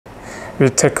We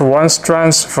take one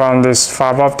strand from this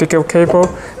fiber optical cable,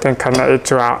 then connect it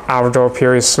to our outdoor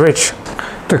PoE switch.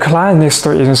 The client needs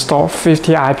to install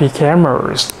 50 IP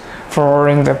cameras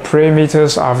following the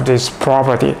parameters of this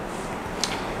property.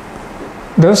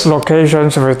 Those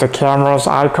locations with the camera's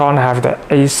icon have the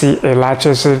AC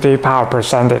electricity power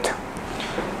presented.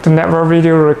 The network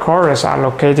video recorders are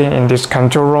located in this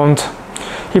control room.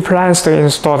 He plans to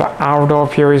install the outdoor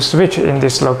PoE switch in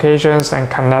these locations and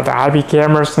connect the IP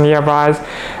cameras nearby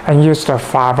and use the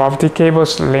fiber optic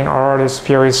cables to link all this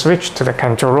PoE switch to the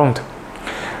control room.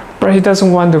 But he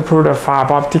doesn't want to put the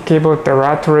fiber optic cable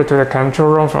directly to the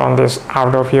control room from this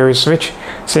outdoor PoE switch,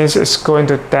 since it's going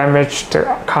to damage the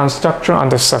construction on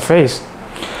the surface.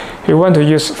 He wants to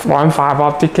use one fiber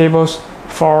optic cable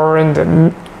following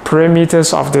the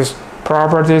parameters of these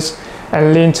properties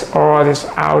and link all this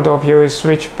outdoor PoE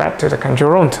switch back to the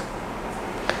control room.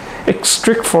 It's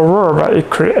straightforward, but it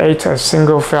creates a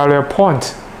single failure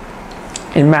point.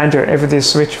 Imagine if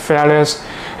this switch fails,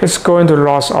 it's going to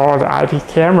lose all the IP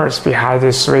cameras behind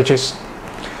these switches.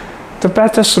 The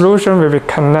better solution will be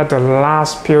connect the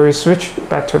last PoE switch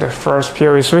back to the first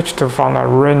PoE switch to form a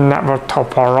ring network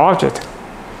topology.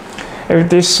 If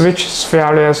this switch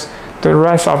fails, the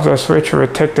rest of the switch will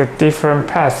take the different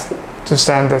path to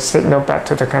send the signal back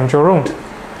to the control room.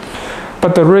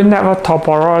 But the ring network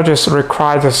topologies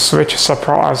require the switch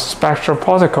support a spectral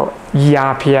protocol,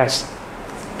 ERPS.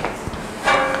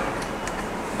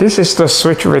 This is the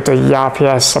switch with the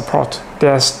ERPS support.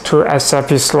 There's two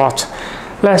SFP slots.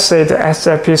 Let's say the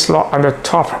SFP slot on the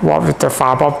top works with the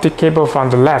fiber optic cable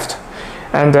from the left,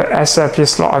 and the SFP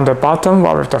slot on the bottom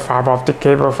works with the fiber optic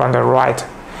cable from the right.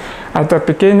 At the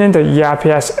beginning, the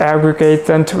ERPS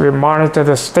aggregant will monitor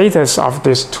the status of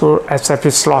these two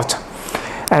SFP slots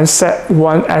and set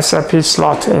one SFP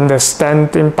slot in the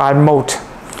standby mode.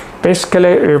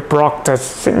 Basically, it will block the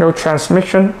signal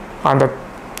transmission on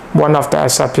one of the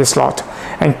SFP slots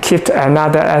and keep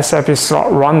another SFP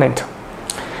slot running.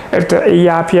 If the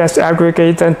ERPS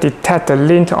aggregant detects the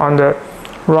link on the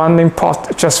running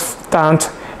port just down,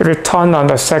 it will turn on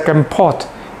the second port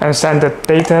and send the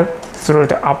data through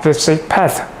the opposite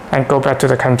path and go back to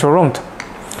the control room.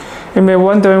 You may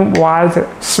wonder why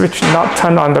the switch not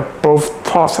turn on the both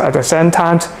ports at the same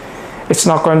time. It's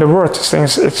not going to work,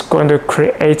 since it's going to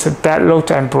create a dead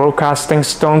load and broadcasting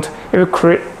stoned. It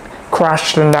will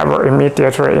crash the network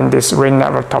immediately in this ring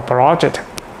network topology.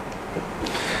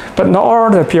 But not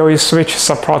all the PoE switch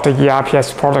support the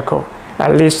ERPS protocol.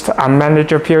 At least a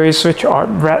manager PoE switch or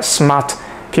red smart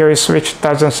PoE switch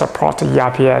doesn't support the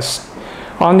ERPS.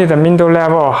 Only the middle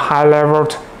level or high level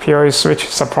PoE switch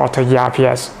support the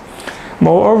ERPS.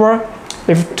 Moreover,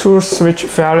 if two switch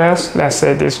failures, let's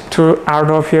say these two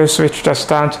outdoor PoE switch just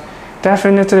down,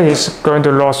 definitely it's going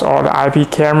to lose all the IP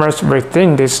cameras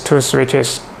within these two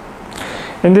switches.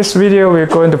 In this video, we're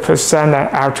going to present an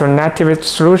alternative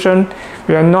solution.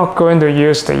 We are not going to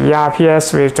use the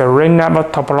ERPS with the ring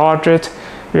network topology.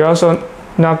 We're also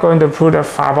not going to put the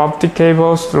fiber optic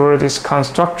cables through these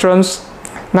constructions.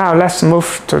 Now let's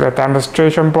move to the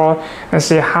demonstration board and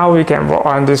see how we can work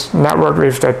on this network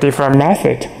with the different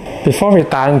method. Before we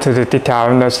dive into the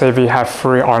detail, let's say we have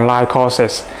 3 online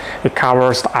courses. It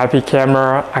covers the IP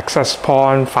camera, access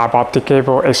point, fiber optic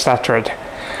cable, etc.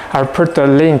 I'll put the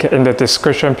link in the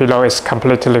description below. It's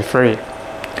completely free.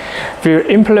 We'll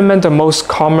implement the most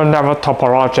common network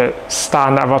topology,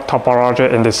 star network topology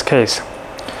in this case.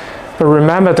 But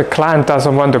remember, the client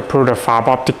doesn't want to put the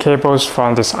fiber optic cables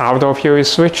from this outdoor PoE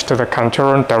switch to the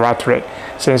control room directly,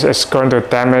 since it's going to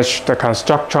damage the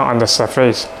construction on the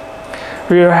surface.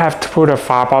 We will have to put the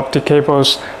fiber optic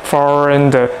cables following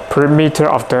the perimeter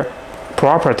of the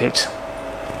properties.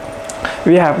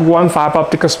 We have one fiber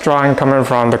optic strand coming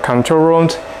from the control room,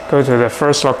 go to the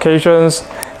first locations,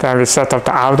 then we set up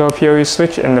the outdoor PoE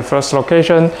switch in the first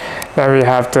location, then we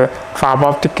have the fiber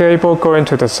optic cable going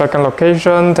to the second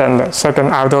location, then the second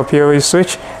outdoor PoE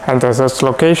switch, and the third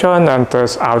location, and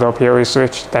the outdoor PoE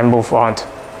switch, then move on.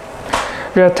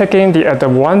 We are taking the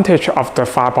advantage of the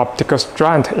fiber optic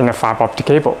strand in a fiber optic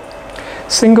cable.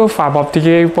 Single fiber optic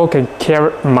cable can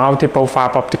carry multiple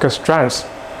fiber optic strands.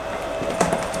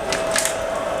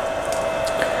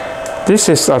 This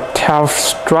is a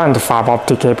 12-strand fiber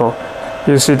optic cable.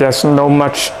 You see there's no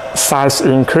much size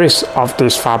increase of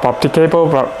this fiber optic cable,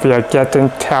 but we are getting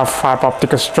 12 fiber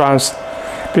optic strands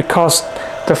because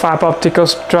the fiber optic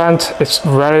strand is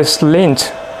very slim,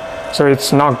 so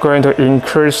it's not going to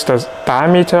increase the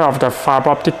diameter of the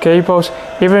fiber optic cables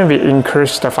even if we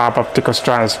increase the fiber optic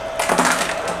strands.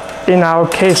 In our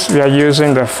case, we are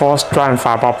using the 4-strand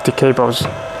fiber optic cables.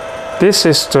 This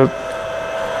is the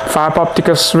fiber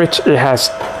optic switch. It has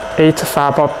 8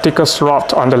 fiber optical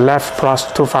slots on the left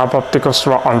plus 2 fiber optical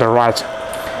slots on the right.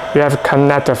 We have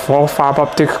connected 4 fiber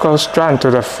optical strands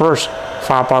to the first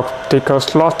fiber optical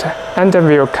slot, and then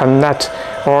we will connect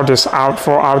all this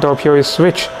 4 outdoor PoE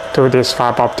switch to this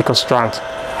fiber optical strand.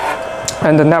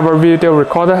 And the network video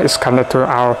recorder is connected to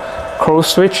our code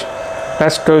switch.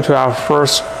 Let's go to our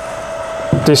first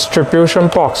distribution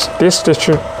box. This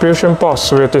distribution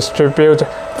box will distribute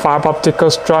fiber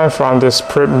optical strand from this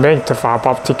Premade fiber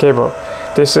optic cable.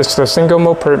 This is the single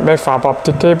mode Premade fiber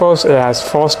optic cables. It has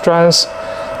 4 strands,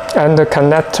 and the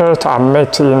connectors are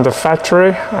made in the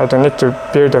factory. I don't need to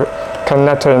build a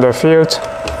connector in the field.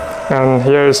 And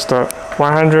here is the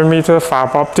 100 meter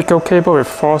fiber optical cable with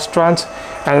 4 strands,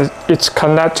 and it's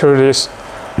connected to this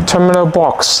terminal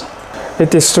box. It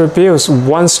distributes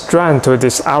 1 strand to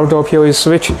this outdoor PoE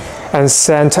switch and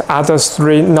sends other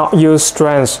 3 not used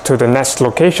strands to the next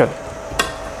location.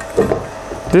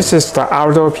 This is the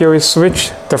outdoor PoE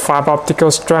switch. The fiber optical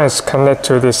strands connect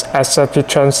to this SFP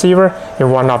transceiver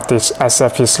in one of these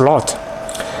SFP slots.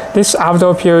 This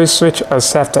outdoor PoE switch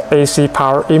accepts the AC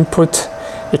power input.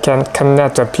 It can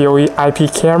connect the PoE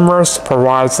IP cameras,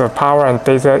 provides the power and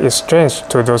data exchange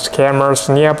to those cameras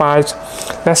nearby.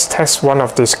 Let's test one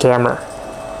of these cameras.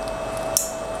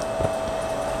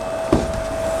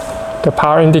 The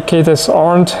power indicator is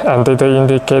on and data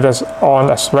indicator is on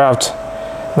as well.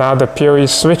 Now the PoE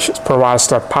switch provides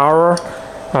the power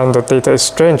and the data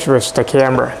exchange with the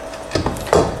camera.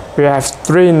 We have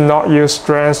 3 not used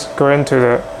strands going to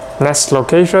the next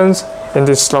locations. In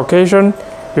this location,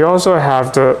 we also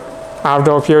have the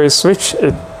outdoor PoE switch.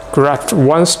 It grabs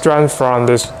 1 strand from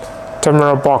this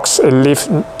terminal box. It leaves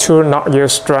 2 not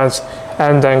used strands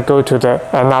and then go to the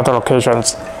another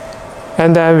locations.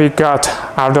 And then we got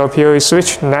outdoor PoE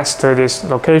switch next to these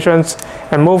locations,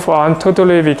 and move on.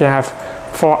 Totally we can have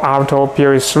 4 outdoor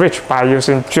PoE switch by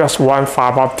using just 1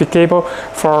 fiber optic cable,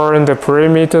 following the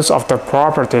parameters of the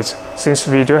properties, since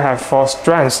we do have 4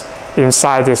 strands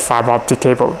inside this fiber optic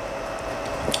cable.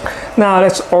 Now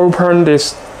let's open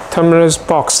this terminal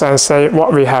box and say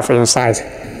what we have inside.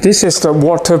 This is the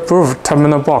waterproof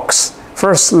terminal box.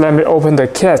 First, let me open the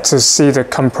kit to see the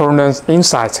components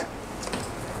inside.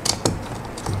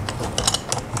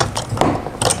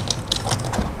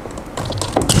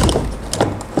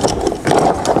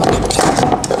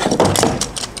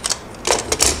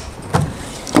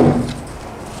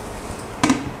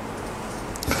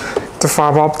 The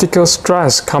fiber optical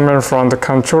strands coming from the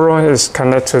controller is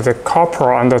connected to the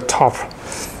copper on the top.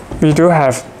 We do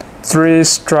have 3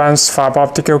 strands fiber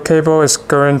optical cable is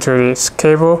going to this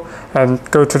cable and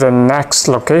go to the next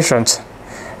locations.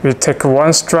 We take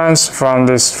 1 strand from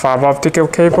this fiber optical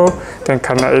cable, then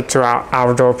connect it to our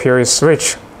outdoor PoE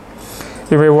switch.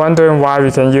 You may be wondering why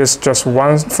we can use just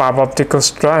 1 fiber optical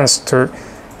strand to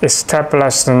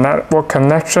establish the network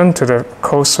connection to the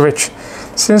code switch.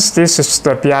 Since this is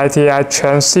the BiDi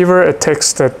transceiver, it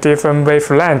takes the different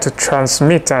wavelength to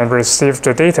transmit and receive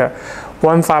the data.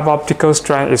 1 fiber optical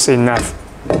strand is enough.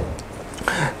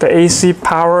 The AC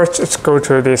power just go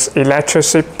to this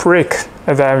electricity brick,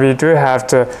 and then we do have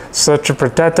the surge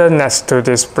protector next to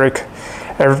this brick.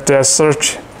 If there's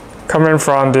surge coming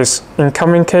from this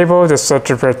incoming cable, the surge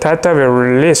protector will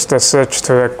release the surge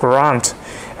to the ground,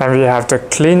 and we have the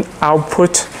clean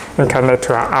output and connect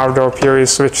to our outdoor PoE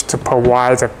switch to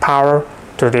provide the power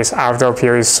to this outdoor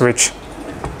PoE switch.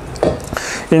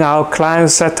 In our client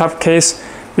setup case,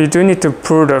 we do need to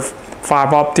pull the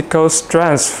fiber optical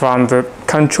strands from the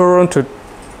controller to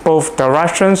both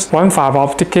directions. 1 fiber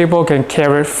optic cable can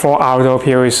carry 4 outdoor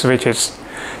PoE switches.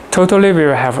 Totally, we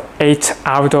will have 8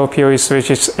 outdoor PoE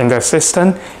switches in the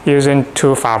system using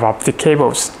 2 fiber optic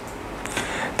cables.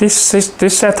 This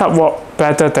setup works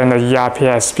better than the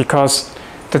ERPS because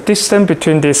the distance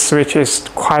between these switches is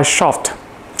quite short.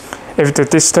 If the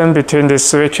distance between these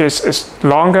switches is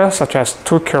longer, such as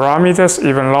 2 kilometers,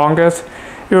 even longer,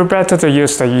 it will be better to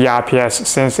use the ERPS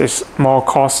since it's more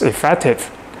cost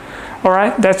effective.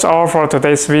 Alright, that's all for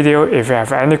today's video. If you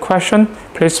have any question,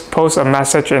 please post a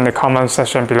message in the comment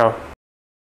section below.